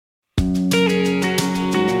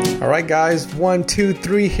All right, guys, 1, 2,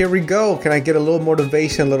 3, here we go. Can I get a little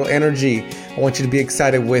motivation, a little energy? I want you to be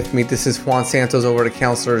excited with me. This is Juan Santos over at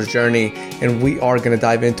Counselor's Journey, and we are going to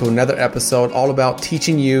dive into another episode all about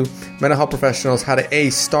teaching you, mental health professionals, how to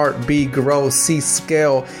A, start, B, grow, C,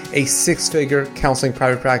 scale a 6-figure counseling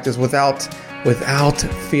private practice without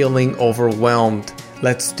feeling overwhelmed.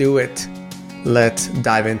 Let's do it. Let's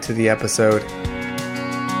dive into the episode.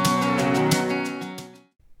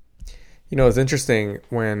 You know, it's interesting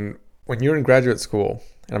when you're in graduate school,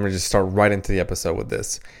 and I'm going to just start right into the episode with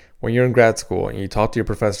this. When you're in grad school and you talk to your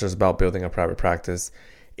professors about building a private practice,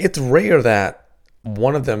 it's rare that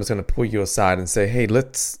one of them is going to pull you aside and say, hey,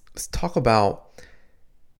 let's talk about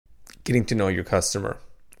getting to know your customer.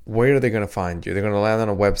 Where are they going to find you? They're going to land on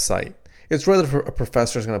a website. It's rare that a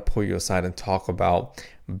professor is going to pull you aside and talk about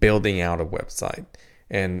building out a website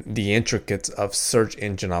and the intricacies of search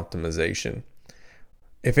engine optimization.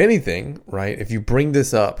 If anything, right, if you bring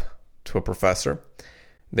this up to a professor,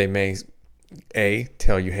 they may, A,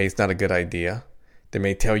 tell you, hey, it's not a good idea. They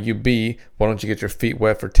may tell you, B, why don't you get your feet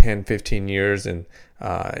wet for 10, 15 years in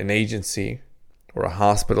an agency or a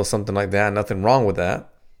hospital, something like that. Nothing wrong with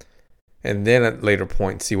that. And then at a later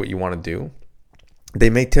point, see what you want to do.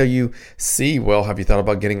 They may tell you, C, well, have you thought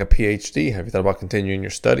about getting a PhD? Have you thought about continuing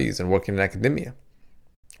your studies and working in academia?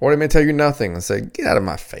 Or they may tell you nothing and say, get out of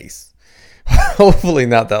my face. Hopefully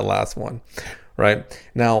not that last one, right?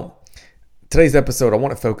 Now, today's episode, I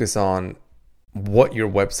want to focus on what your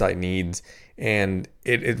website needs, and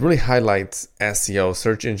it really highlights SEO,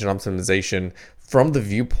 search engine optimization, from the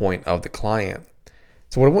viewpoint of the client.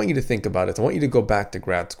 So what I want you to think about is I want you to go back to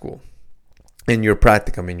grad school in your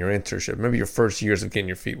practicum, in your internship, maybe your first years of getting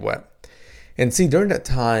your feet wet. And see, during that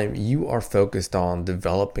time, you are focused on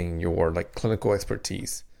developing your clinical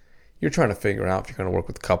expertise. You're trying to figure out if you're going to work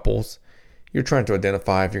with couples. You're trying to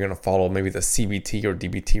identify if you're going to follow maybe the CBT or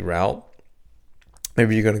DBT route.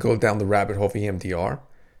 Maybe you're going to go down the rabbit hole of EMDR.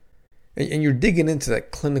 And you're digging into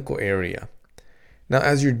that clinical area. Now,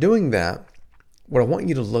 as you're doing that, what I want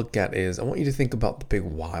you to look at is, I want you to think about the big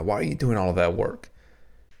why. Why are you doing all of that work?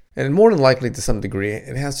 And more than likely, to some degree,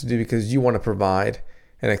 it has to do because you want to provide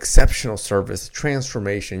an exceptional service,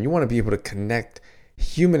 transformation. You want to be able to connect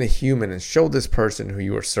human to human and show this person who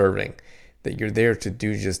you are serving that you're there to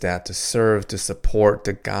do just that, to serve, to support,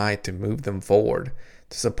 to guide, to move them forward,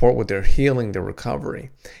 to support with their healing, their recovery.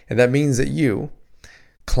 And that means that you,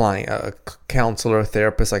 client, a counselor,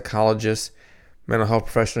 therapist, psychologist, mental health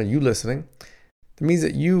professional, you listening, it means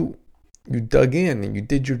that you dug in and you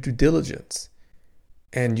did your due diligence.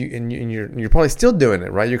 And you're probably still doing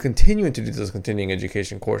it, right? You're continuing to do those continuing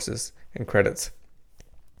education courses and credits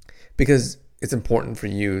because it's important for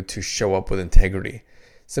you to show up with integrity.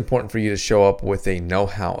 It's important for you to show up with a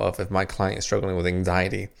know-how of, if my client is struggling with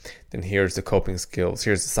anxiety, then here's the coping skills,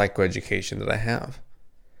 here's the psychoeducation that I have.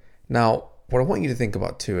 Now, what I want you to think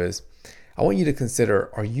about too is, I want you to consider,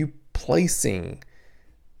 are you placing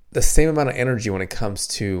the same amount of energy when it comes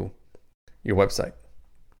to your website?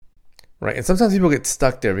 Right? And sometimes people get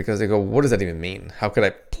stuck there because they go, what does that even mean? How could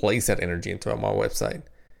I place that energy into my website?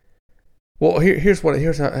 Well, here's what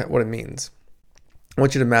it means. I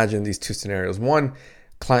want you to imagine these two scenarios. One,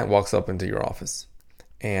 client walks up into your office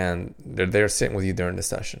and they're there sitting with you during the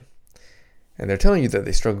session. And they're telling you that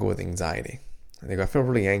they struggle with anxiety. And they go, I feel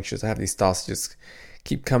really anxious. I have these thoughts just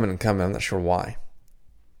keep coming and coming. I'm not sure why.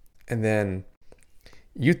 And then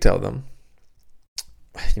you tell them,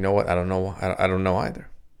 you know what? I don't know. I don't know either.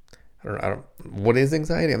 What is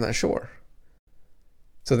anxiety? I'm not sure.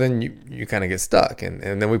 So then you kind of get stuck.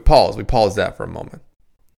 And then we pause. We pause that for a moment.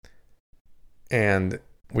 And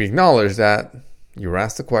we acknowledge that you were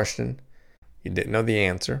asked the question, you didn't know the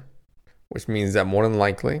answer, which means that more than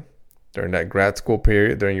likely, during that grad school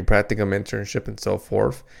period, during your practicum internship and so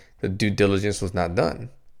forth, the due diligence was not done.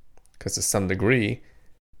 Because to some degree,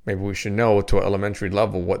 maybe we should know to an elementary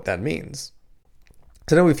level what that means.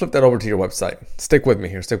 So then we flip that over to your website. Stick with me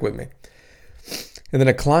here, stick with me. And then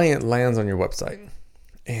a client lands on your website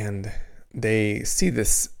and they see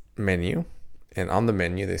this menu, and on the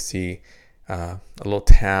menu they see a little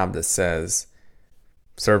tab that says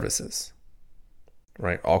services,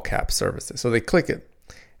 right? All caps services. So they click it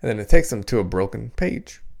and then it takes them to a broken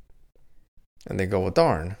page and they go, well,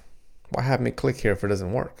 darn, why have me click here if it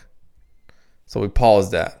doesn't work? So we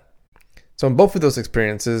pause that. So in both of those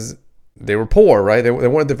experiences, they were poor, right? They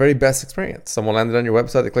wanted the very best experience. Someone landed on your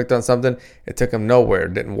website, they clicked on something, it took them nowhere,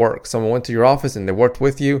 it didn't work. Someone went to your office and they worked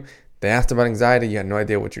with you, they asked about anxiety, you had no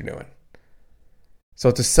idea what you're doing. So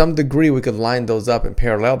to some degree, we could line those up and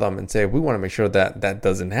parallel them and say, we want to make sure that that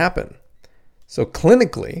doesn't happen. So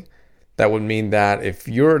clinically, That would mean that if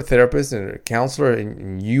you're a therapist and a counselor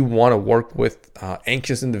and you want to work with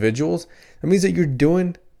anxious individuals, that means that you're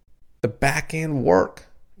doing the back end work.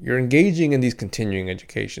 You're engaging in these continuing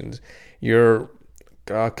educations. You're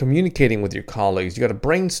communicating with your colleagues. You got a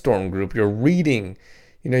brainstorm group. You're reading.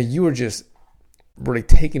 You are just really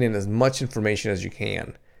taking in as much information as you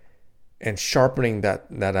can and sharpening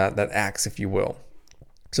that axe, if you will,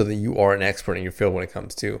 so that you are an expert in your field when it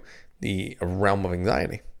comes to the realm of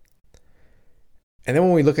anxiety. And then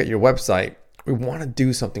when we look at your website, we want to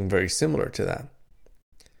do something very similar to that.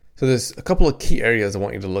 So there's a couple of key areas I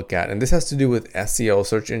want you to look at. And this has to do with SEO,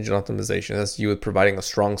 search engine optimization. This has to do with providing a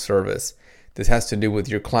strong service. This has to do with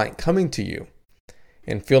your client coming to you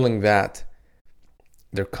and feeling that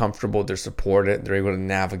they're comfortable, they're supported, they're able to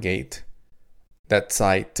navigate that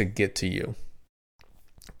site to get to you.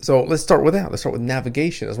 So let's start with that. Let's start with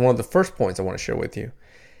navigation. That's one of the first points I want to share with you.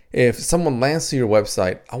 If someone lands to your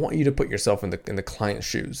website, I want you to put yourself in the client's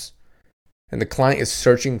shoes. And the client is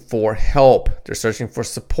searching for help. They're searching for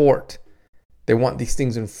support. They want these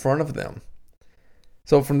things in front of them.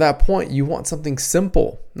 So from that point, you want something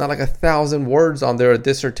simple, not like 1,000 words on there, a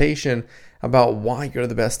dissertation about why you're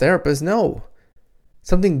the best therapist. No,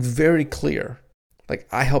 something very clear. Like,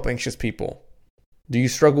 I help anxious people. Do you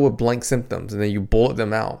struggle with blank symptoms? And then you bullet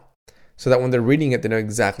them out so that when they're reading it, they know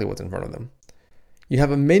exactly what's in front of them. You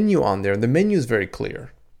have a menu on there, and the menu is very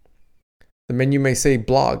clear. The menu may say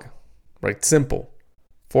blog, right? Simple,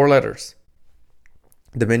 4 letters.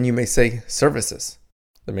 The menu may say services.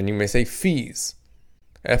 The menu may say fees,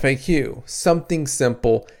 FAQ, something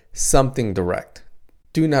simple, something direct.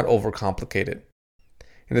 Do not overcomplicate it.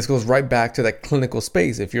 And this goes right back to that clinical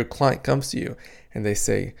space. If your client comes to you and they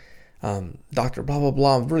say, Dr. blah, blah,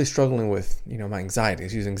 blah, I'm really struggling with, my anxiety.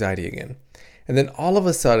 Let's use anxiety again. And then all of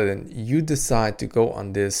a sudden, you decide to go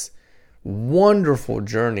on this wonderful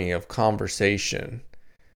journey of conversation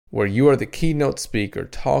where you are the keynote speaker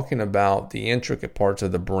talking about the intricate parts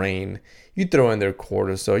of the brain. You throw in their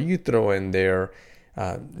cortisol, you throw in their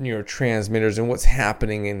neurotransmitters and what's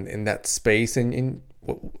happening in that space. And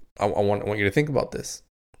I want you to think about this.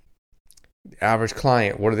 The average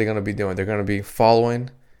client, what are they going to be doing? They're going to be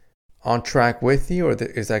following on track with you, or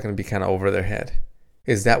is that going to be kind of over their head?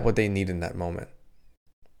 Is that what they need in that moment?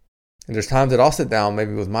 And there's times that I'll sit down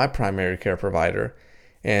maybe with my primary care provider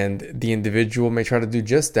and the individual may try to do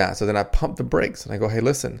just that. So then I pump the brakes and I go, hey,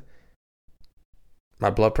 listen, my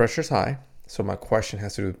blood pressure is high. So my question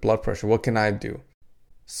has to do with blood pressure. What can I do?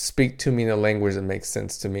 Speak to me in a language that makes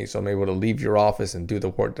sense to me so I'm able to leave your office and do the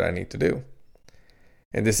work that I need to do.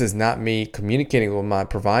 And this is not me communicating with my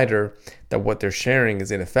provider that what they're sharing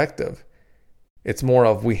is ineffective. It's more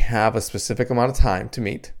of, we have a specific amount of time to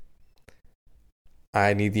meet.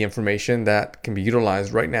 I need the information that can be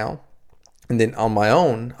utilized right now. And then on my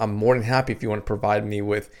own, I'm more than happy if you want to provide me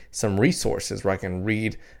with some resources where I can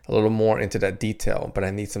read a little more into that detail, but I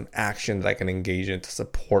need some action that I can engage in to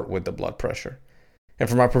support with the blood pressure. And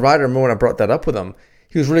for my provider, when I brought that up with him,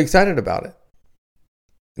 he was really excited about it.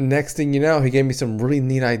 Next thing you know, he gave me some really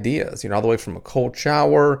neat ideas, all the way from a cold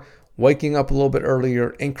shower, waking up a little bit earlier,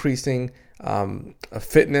 increasing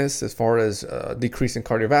fitness as far as decreasing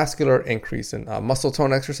cardiovascular, increase in muscle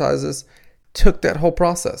tone exercises. Took that whole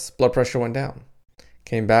process. Blood pressure went down.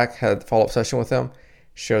 Came back, had a follow-up session with him,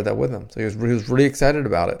 shared that with him. So he was really excited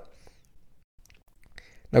about it.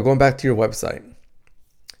 Now going back to your website.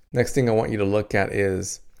 Next thing I want you to look at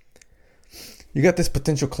is you got this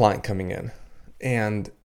potential client coming in. And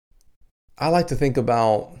I like to think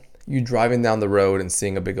about you driving down the road and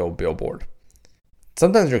seeing a big old billboard.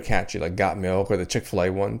 Sometimes they're catchy, like Got Milk or the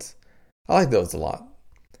Chick-fil-A ones. I like those a lot.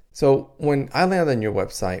 So when I land on your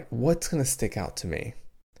website, what's going to stick out to me?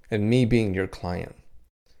 And me being your client.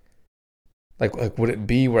 Like would it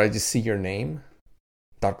be where I just see your name?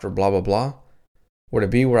 Dr. Blah, blah, blah? Would it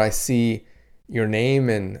be where I see your name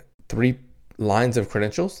and 3 lines of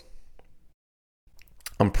credentials?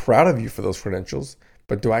 I'm proud of you for those credentials,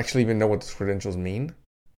 but do I actually even know what those credentials mean?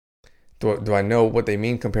 Do I know what they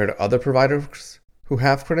mean compared to other providers who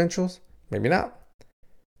have credentials? Maybe not.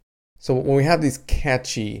 So when we have these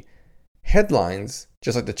catchy headlines,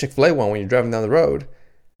 just like the Chick-fil-A one when you're driving down the road,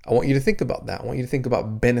 I want you to think about that. I want you to think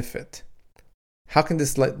about benefit. How can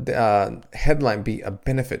this headline be a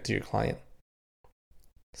benefit to your client?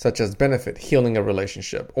 Such as benefit, healing a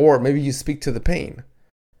relationship, or maybe you speak to the pain.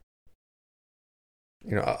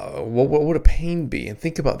 What would a pain be? And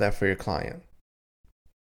think about that for your client.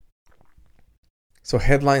 So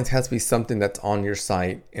headlines has to be something that's on your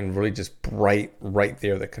site and really just bright right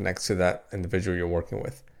there that connects to that individual you're working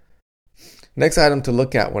with. Next item to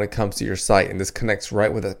look at when it comes to your site, and this connects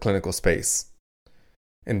right with that clinical space.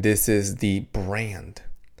 And this is the brand.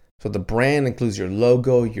 So the brand includes your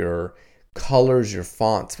logo, your colors, your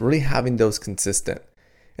fonts, really having those consistent.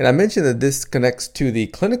 And I mentioned that this connects to the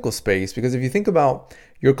clinical space because if you think about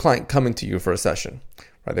your client coming to you for a session,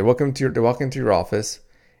 right? They walk into your office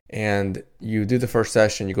and you do the first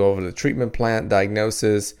session, you go over the treatment plan,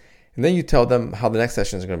 diagnosis, and then you tell them how the next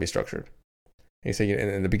session is going to be structured. And you say,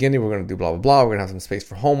 in the beginning, we're going to do blah, blah, blah. We're going to have some space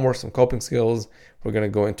for homework, some coping skills. We're going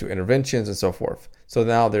to go into interventions and so forth. So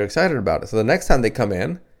now they're excited about it. So the next time they come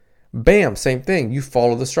in, bam, same thing. You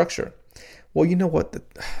follow the structure. Well, you know what?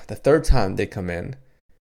 The third time they come in,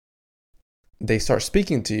 they start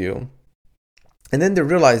speaking to you, and then they're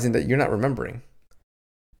realizing that you're not remembering.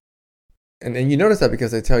 And you notice that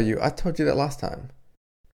because they tell you, I told you that last time.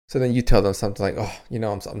 So then you tell them something like, oh,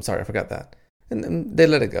 I'm sorry, I forgot that. And then they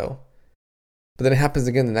let it go. But then it happens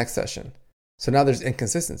again the next session. So now there's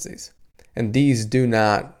inconsistencies. And these do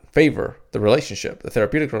not favor the relationship, the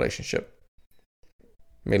therapeutic relationship.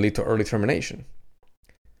 May lead to early termination.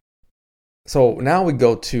 So now we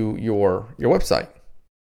go to your website,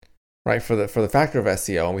 right? For the factor of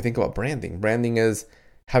SEO, and we think about branding. Branding is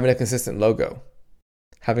having a consistent logo,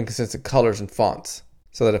 having consistent colors and fonts,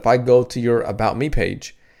 so that if I go to your About Me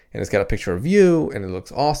page and it's got a picture of you and it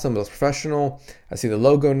looks awesome, it looks professional, I see the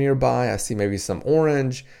logo nearby, I see maybe some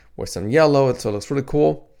orange or some yellow, so it looks really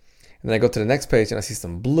cool. And then I go to the next page and I see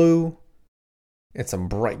some blue and some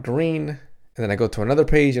bright green. And then I go to another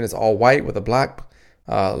page and it's all white with the black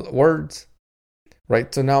words,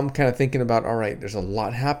 right? So now I'm kind of thinking about, all right, there's a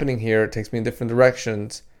lot happening here. It takes me in different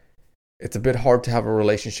directions. It's a bit hard to have a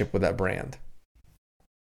relationship with that brand.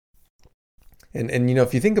 And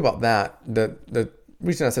if you think about that, the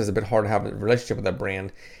reason I said it's a bit hard to have a relationship with that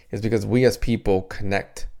brand is because we as people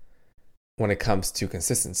connect when it comes to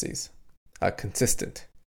consistencies.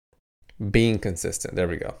 Being consistent. There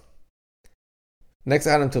we go. Next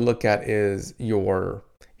item to look at is your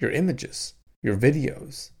images, your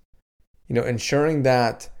videos. Ensuring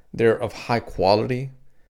that they're of high quality,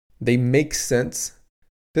 they make sense.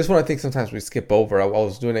 This one I think sometimes we skip over. I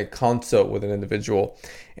was doing a consult with an individual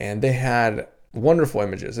and they had wonderful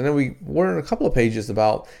images. And then we were in a couple of pages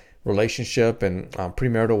about relationship and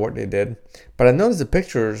premarital work they did. But I noticed the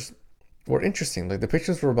pictures were interesting. Like the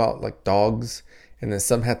pictures were about like dogs and then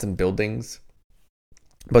some had some buildings.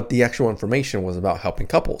 But the actual information was about helping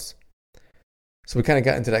couples. So we kind of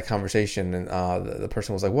got into that conversation and the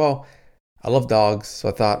person was like, well, I love dogs. So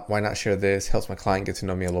I thought, why not share this? Helps my client get to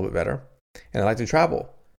know me a little bit better. And I like to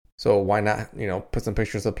travel. So why not, put some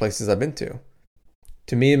pictures of places I've been to?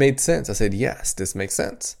 To me, it made sense. I said, yes, this makes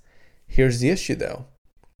sense. Here's the issue though.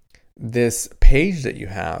 This page that you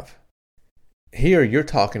have, here you're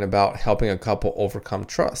talking about helping a couple overcome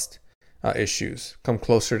trust issues, come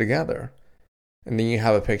closer together. And then you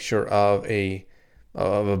have a picture of a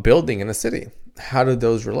building in a city. How do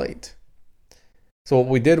those relate? So what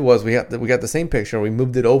we did was we got the same picture and we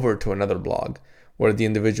moved it over to another blog where the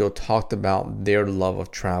individual talked about their love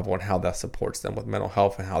of travel and how that supports them with mental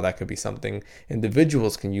health and how that could be something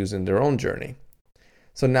individuals can use in their own journey.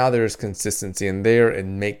 So now there's consistency and there it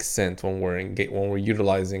makes sense when we're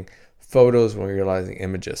utilizing photos, when we're utilizing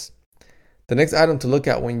images. The next item to look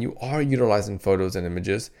at when you are utilizing photos and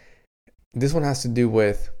images, this one has to do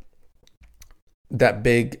with that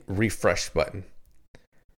big refresh button.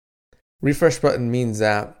 Refresh button means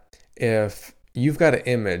that if you've got an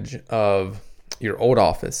image of your old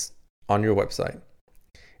office on your website,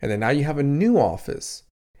 and then now you have a new office,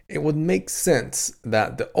 it would make sense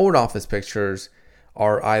that the old office pictures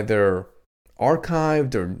are either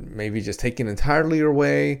archived or maybe just taken entirely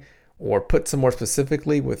away or put somewhere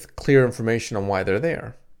specifically with clear information on why they're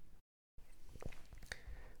there.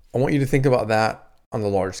 I want you to think about that on the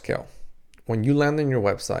large scale. When you land on your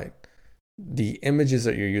website, the images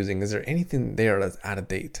that you're using, is there anything there that's out of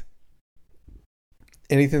date?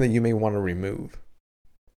 Anything that you may want to remove?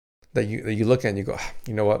 That you look at and you go,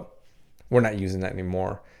 you know what? We're not using that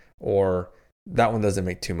anymore. Or that one doesn't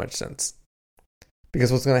make too much sense.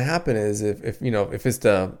 Because what's going to happen is if it's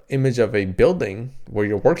the image of a building where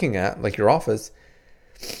you're working at, like your office,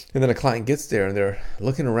 and then a client gets there and they're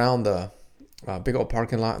looking around the big old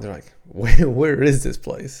parking lot, and they're like, where is this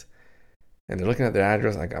place? And they're looking at their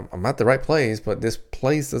address like, I'm at the right place, but this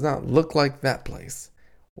place does not look like that place.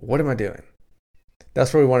 What am I doing?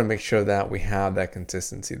 That's where we want to make sure that we have that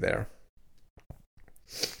consistency there.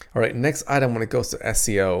 All right, next item when it goes to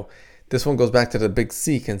SEO, this one goes back to the big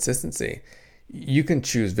C, consistency. You can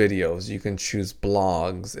choose videos, you can choose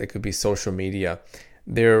blogs, it could be social media.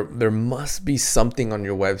 There must be something on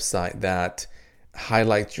your website that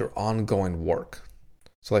highlights your ongoing work.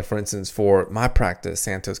 So like for instance, for my practice,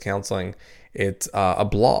 Santos Counseling, it's a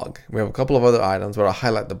blog. We have a couple of other items, but I'll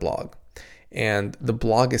highlight the blog. And the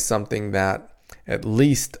blog is something that at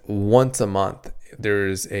least once a month,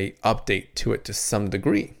 there's a update to it to some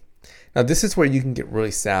degree. Now, this is where you can get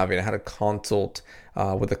really savvy. And I had a consult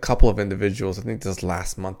with a couple of individuals. I think this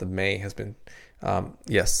last month of May has been,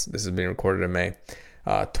 yes, this has been recorded in May.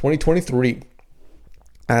 2023,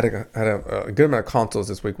 I had a good amount of consults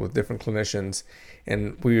this week with different clinicians.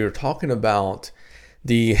 And we were talking about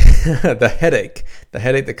the the headache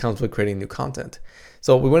that comes with creating new content.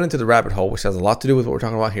 So we went into the rabbit hole, which has a lot to do with what we're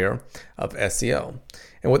talking about here, of SEO.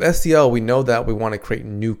 And with SEO, we know that we want to create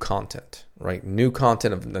new content, right? New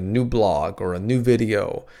content of a new blog or a new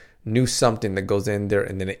video, new something that goes in there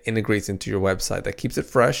and then it integrates into your website. That keeps it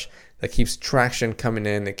fresh, that keeps traction coming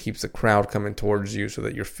in, it keeps the crowd coming towards you so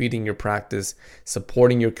that you're feeding your practice,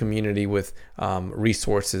 supporting your community with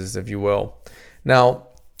resources, if you will. Now,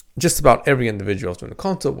 just about every individual I was doing a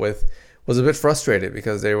consult with was a bit frustrated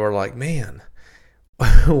because they were like, man,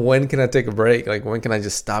 when can I take a break? Like, when can I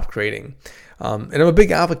just stop creating? And I'm a big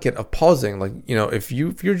advocate of pausing. Like, you know, if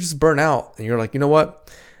you're just burnt out and you're like, you know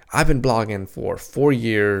what? I've been blogging for 4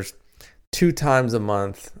 years, 2 times a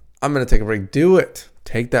month. I'm going to take a break. Do it.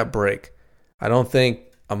 Take that break. I don't think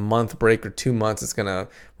a month break or 2 months is going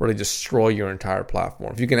to really destroy your entire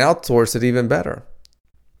platform. If you can outsource it, even better.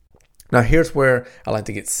 Now, here's where I like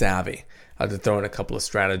to get savvy. I like to throw in a couple of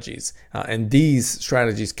strategies. And these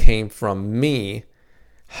strategies came from me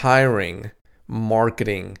hiring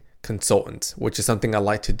marketing consultants, which is something I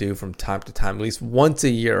like to do from time to time. At least once a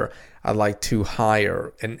year, I like to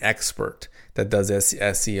hire an expert that does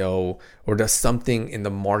SEO or does something in the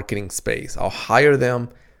marketing space. I'll hire them,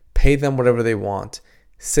 pay them whatever they want,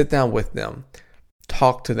 sit down with them,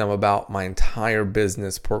 talk to them about my entire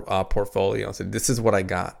business portfolio and say, this is what I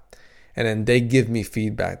got. And then they give me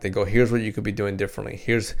feedback. They go, here's what you could be doing differently.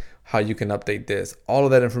 Here's how you can update this. All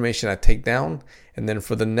of that information I take down. And then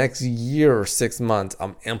for the next year or 6 months,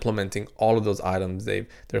 I'm implementing all of those items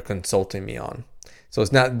they're consulting me on. So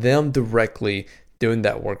it's not them directly doing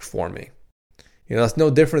that work for me. You know, that's no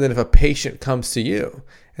different than if a patient comes to you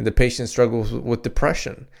and the patient struggles with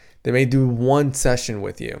depression. They may do one session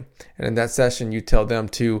with you. And in that session, you tell them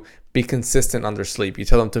to be consistent on their sleep. You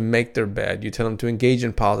tell them to make their bed. You tell them to engage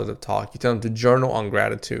in positive talk. You tell them to journal on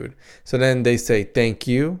gratitude. So then they say, thank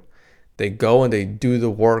you. They go and they do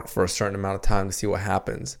the work for a certain amount of time to see what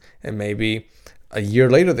happens. And maybe a year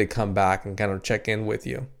later, they come back and kind of check in with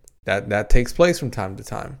you. That takes place from time to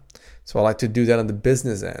time. So I like to do that on the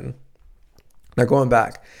business end. Now going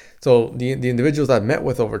back, so the individuals I've met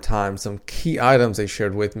with over time, some key items they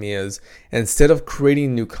shared with me is, instead of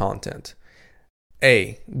creating new content,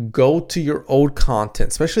 go to your old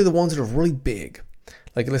content, especially the ones that are really big.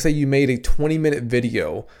 Like let's say you made a 20-minute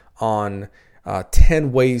video on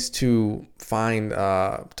 10 ways to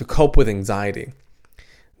cope with anxiety.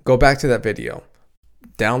 Go back to that video,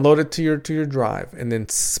 download it to your drive, and then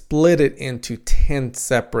split it into 10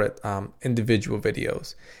 separate individual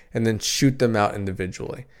videos, and then shoot them out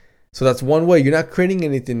individually. So that's one way. You're not creating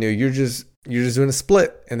anything new. You're just doing a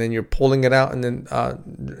split, and then you're pulling it out and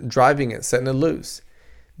then driving it, setting it loose.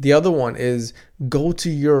 The other one is go to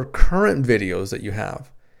your current videos that you have.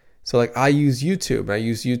 So like I use YouTube. I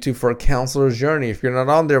use YouTube for a counselor's journey. If you're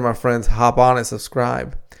not on there, my friends, hop on and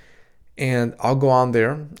subscribe. And I'll go on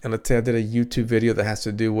there, and let's say I did a YouTube video that has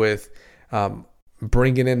to do with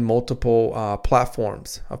bringing in multiple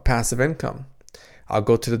platforms of passive income. I'll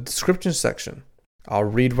go to the description section. I'll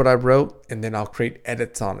read what I wrote, and then I'll create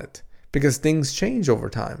edits on it because things change over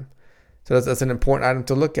time. So that's an important item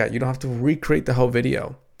to look at. You don't have to recreate the whole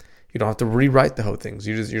video. You don't have to rewrite the whole things.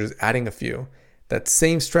 You're just adding a few. That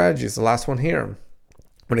same strategy is the last one here.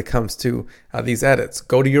 When it comes to these edits,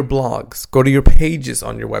 go to your blogs, go to your pages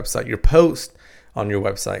on your website, your post on your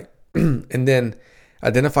website, and then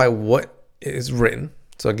identify what is written.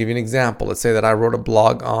 So I'll give you an example. Let's say that I wrote a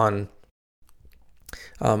blog on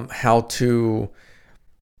how to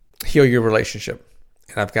heal your relationship.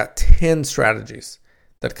 And I've got 10 strategies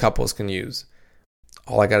that couples can use.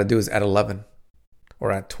 All I got to do is add 11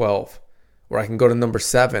 or add 12. Or I can go to number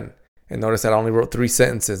 7 and notice that I only wrote 3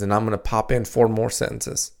 sentences and I'm going to pop in 4 more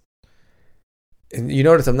sentences. And you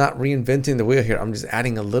notice I'm not reinventing the wheel here. I'm just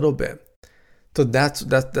adding a little bit. So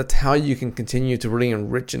that's how you can continue to really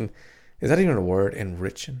enrich. And is that even a word?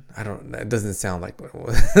 Enriching? I don't know. It doesn't sound like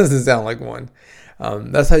one. It doesn't sound like one.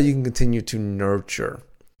 That's how you can continue to nurture,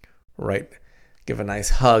 right? Give a nice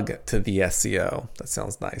hug to the SEO. That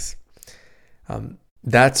sounds nice.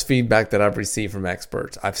 That's feedback that I've received from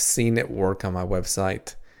experts. I've seen it work on my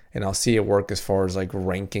website. and I'll see it work as far as like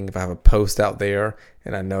ranking. If I have a post out there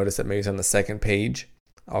and I notice that maybe it's on the second page,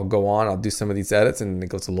 I'll go on, I'll do some of these edits, and it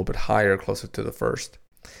goes a little bit higher, closer to the first.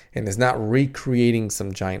 And it's not recreating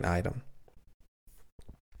some giant item.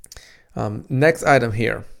 Next item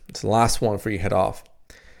here, it's the last one for you head off.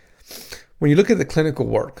 When you look at the clinical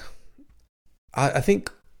work, I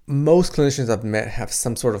think most clinicians I've met have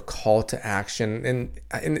some sort of call to action,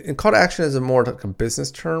 and call to action is a more like a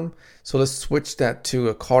business term. So let's switch that to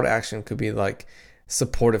a call to action. Could be like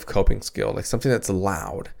supportive coping skill, like something that's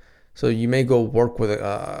loud. So you may go work with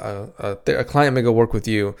a client may go work with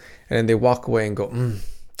you, and then they walk away and go,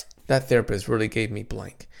 that therapist really gave me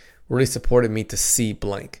blank, really supported me to see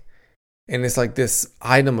blank. And it's like this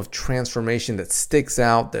item of transformation that sticks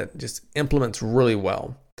out, that just implements really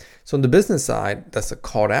well. So on the business side, that's a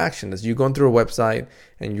call to action. As you go through a website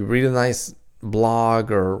and you read a nice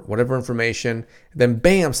blog or whatever information, then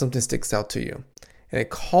bam, something sticks out to you. And it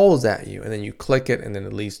calls at you, and then you click it, and then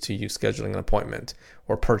it leads to you scheduling an appointment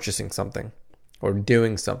or purchasing something or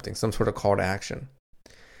doing something, some sort of call to action.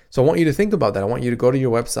 So I want you to think about that. I want you to go to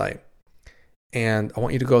your website, and I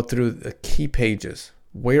want you to go through the key pages.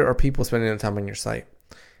 Where are people spending their time on your site?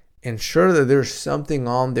 Ensure that there's something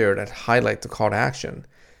on there that highlights the call to action.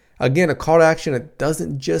 Again, a call to action, it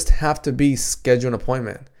doesn't just have to be schedule an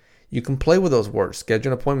appointment. You can play with those words.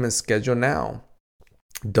 Schedule an appointment, schedule now.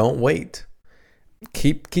 Don't wait.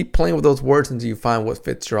 Keep playing with those words until you find what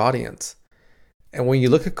fits your audience. And when you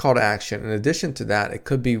look at call to action, in addition to that, it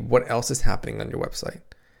could be what else is happening on your website.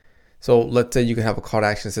 So let's say you can have a call to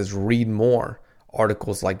action that says read more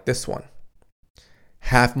articles like this one.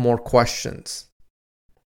 Have more questions.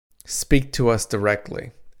 Speak to us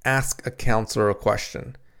directly. Ask a counselor a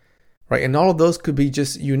question. Right? And all of those could be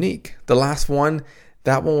just unique. The last one,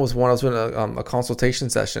 that one was when I was doing a consultation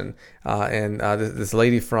session. And this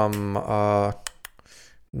lady from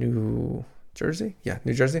New Jersey. Yeah,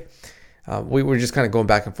 New Jersey. We were just kind of going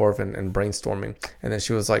back and forth and brainstorming. And then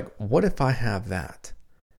she was like, what if I have that?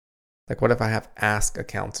 Like, what if I have ask a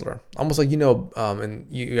counselor? Almost like, and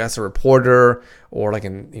you ask a reporter, or like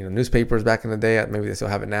in newspapers back in the day, maybe they still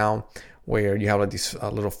have it now, where you have like these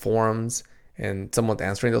little forums and someone's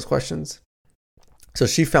answering those questions. So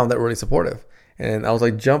she found that really supportive. And I was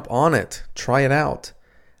like, jump on it, try it out.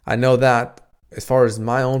 I know that as far as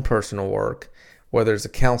my own personal work, whether it's a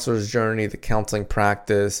counselor's journey, the counseling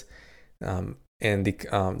practice, and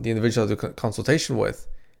the individual I do consultation with,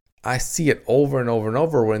 I see it over and over and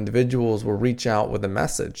over where individuals will reach out with a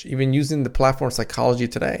message, even using the platform Psychology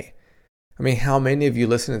Today. I mean, how many of you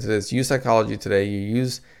listening to this use Psychology Today? You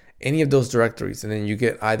use any of those directories, and then you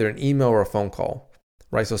get either an email or a phone call,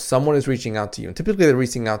 right? So someone is reaching out to you, and typically they're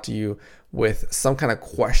reaching out to you with some kind of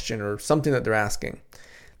question or something that they're asking.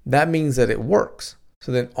 That means that it works.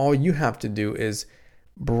 So then all you have to do is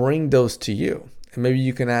bring those to you. And maybe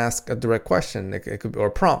you can ask a direct question, it could be, or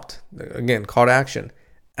a prompt. Again, call to action.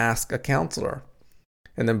 Ask a counselor.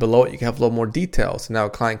 And then below it, you can have a little more details. So now a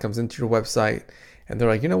client comes into your website and they're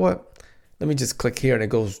like, you know what? Let me just click here, and it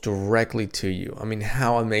goes directly to you. I mean,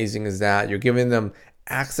 how amazing is that? You're giving them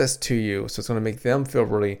access to you. So it's going to make them feel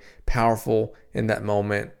really powerful in that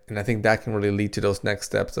moment. And I think that can really lead to those next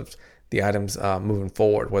steps of the items moving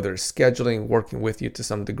forward, whether it's scheduling, working with you to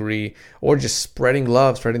some degree, or just spreading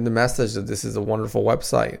love, spreading the message that this is a wonderful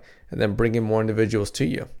website, and then bringing more individuals to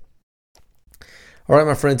you. All right,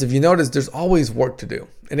 my friends, if you notice, there's always work to do,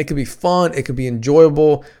 and it can be fun. It can be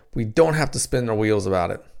enjoyable. We don't have to spin our wheels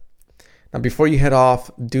about it. Now, before you head off,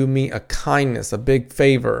 do me a kindness, a big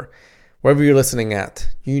favor. Wherever you're listening at,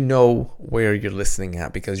 you know where you're listening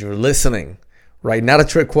at because you're listening, right? Not a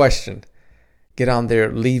trick question. Get on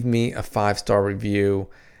there, leave me a 5-star review.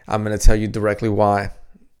 I'm going to tell you directly why.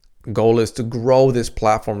 Goal is to grow this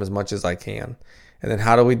platform as much as I can. And then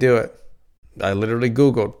how do we do it? I literally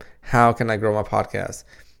Googled, how can I grow my podcast?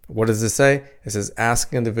 What does it say? It says,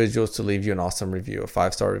 ask individuals to leave you an awesome review, a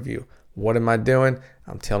 5-star review. What am I doing?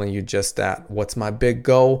 I'm telling you just that. What's my big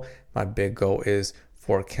goal? My big goal is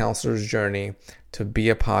for a counselor's journey to be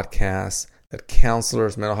a podcast that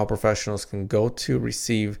counselors, mental health professionals can go to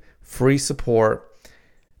receive free support,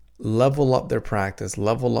 level up their practice,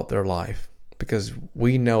 level up their life, because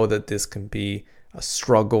we know that this can be a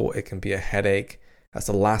struggle. It can be a headache. That's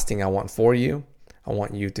the last thing I want for you. I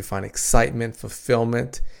want you to find excitement,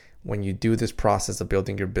 fulfillment when you do this process of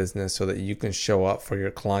building your business so that you can show up for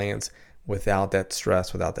your clients without that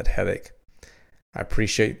stress, without that headache. I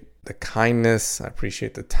appreciate the kindness. I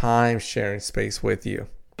appreciate the time sharing space with you.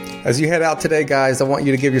 As you head out today, guys, I want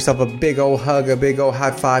you to give yourself a big old hug, a big old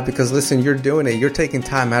high five, because listen, you're doing it. You're taking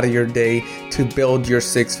time out of your day to build your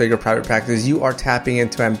 6-figure private practice. You are tapping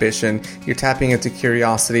into ambition. You're tapping into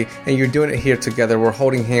curiosity, and you're doing it here together. We're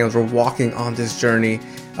holding hands. We're walking on this journey,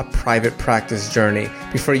 a private practice journey.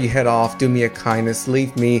 Before you head off, do me a kindness.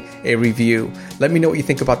 Leave me a review. Let me know what you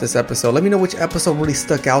think about this episode. Let me know which episode really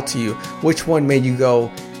stuck out to you. Which one made you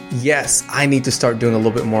go, yes, I need to start doing a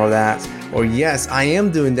little bit more of that. Or yes, I am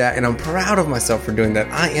doing that and I'm proud of myself for doing that.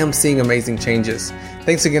 I am seeing amazing changes.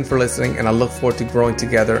 Thanks again for listening, and I look forward to growing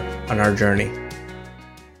together on our journey.